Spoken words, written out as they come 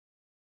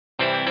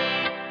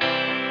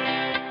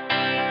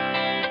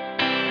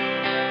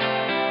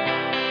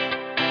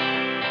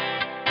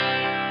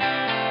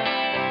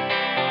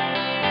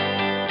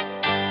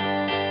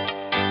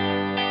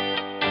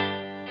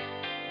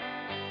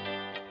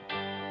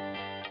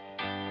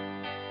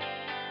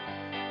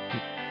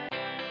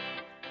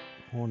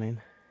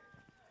Morning.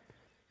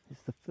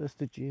 It's the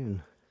 1st of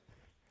June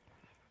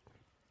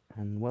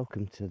and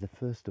welcome to the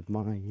first of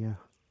my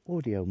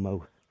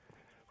AudioMo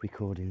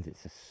recordings.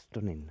 It's a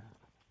stunning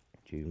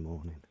June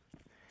morning.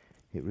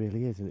 It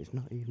really is, and it's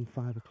not even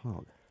 5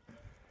 o'clock.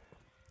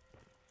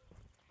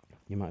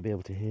 You might be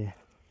able to hear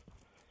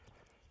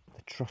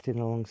the trotting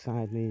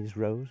alongside me is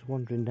Rose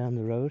wandering down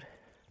the road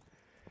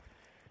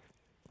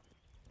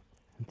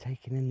and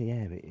taking in the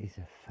air. It is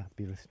a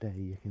fabulous day.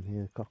 You can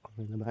hear the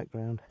cockerel in the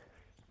background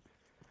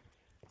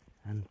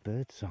and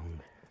birdsong.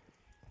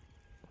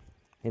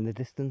 In the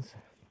distance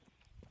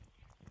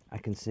I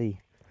can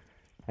see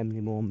Emily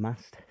Moor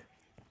mast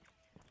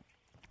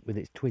with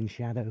its twin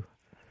shadow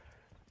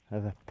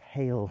of a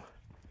pale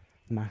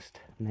mast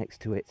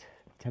next to it,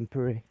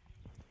 temporary,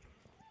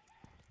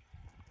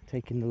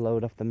 taking the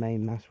load off the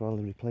main mast while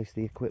they replace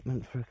the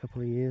equipment for a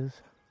couple of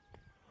years.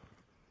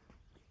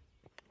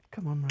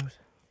 Come on, Rose.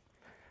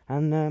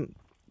 And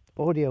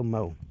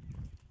AudioMo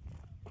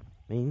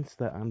means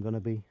that I'm going to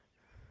be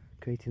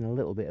creating a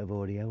little bit of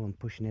audio and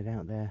pushing it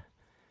out there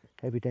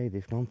every day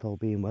this month, all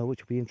being well, which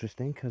will be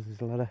interesting because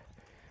there's a lot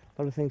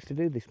of things to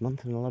do this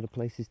month and a lot of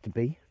places to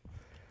be.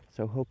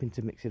 So hoping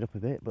to mix it up a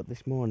bit, but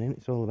this morning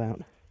it's all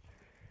about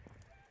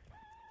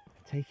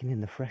taking in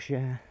the fresh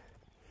air,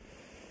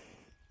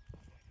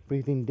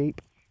 breathing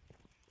deep,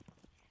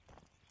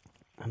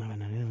 and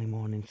having an early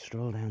morning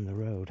stroll down the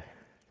road.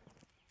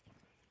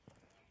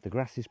 The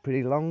grass is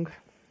pretty long,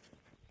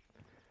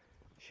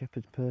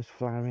 shepherd's purse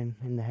flowering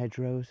in the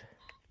hedgerows.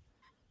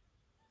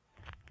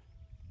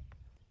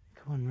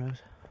 Come on,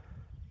 Rose.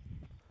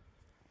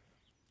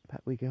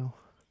 Back we go.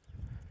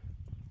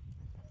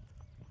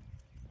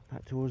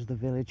 Back towards the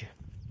village.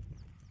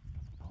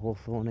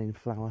 Hawthorn in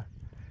flower.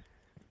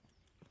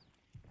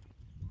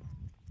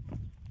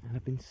 And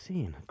I've been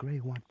seeing a grey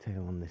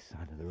wagtail on this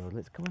side of the road.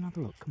 Let's go and have a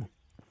look. Come on.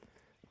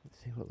 Let's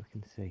see what we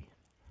can see.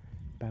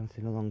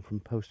 Bouncing along from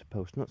post to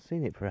post. Not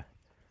seen it for a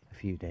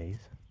few days.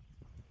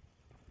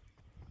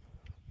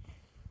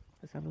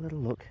 Let's have a little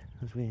look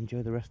as we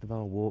enjoy the rest of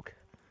our walk.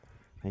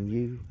 And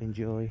you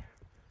enjoy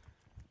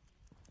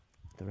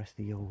the rest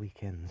of your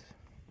weekends.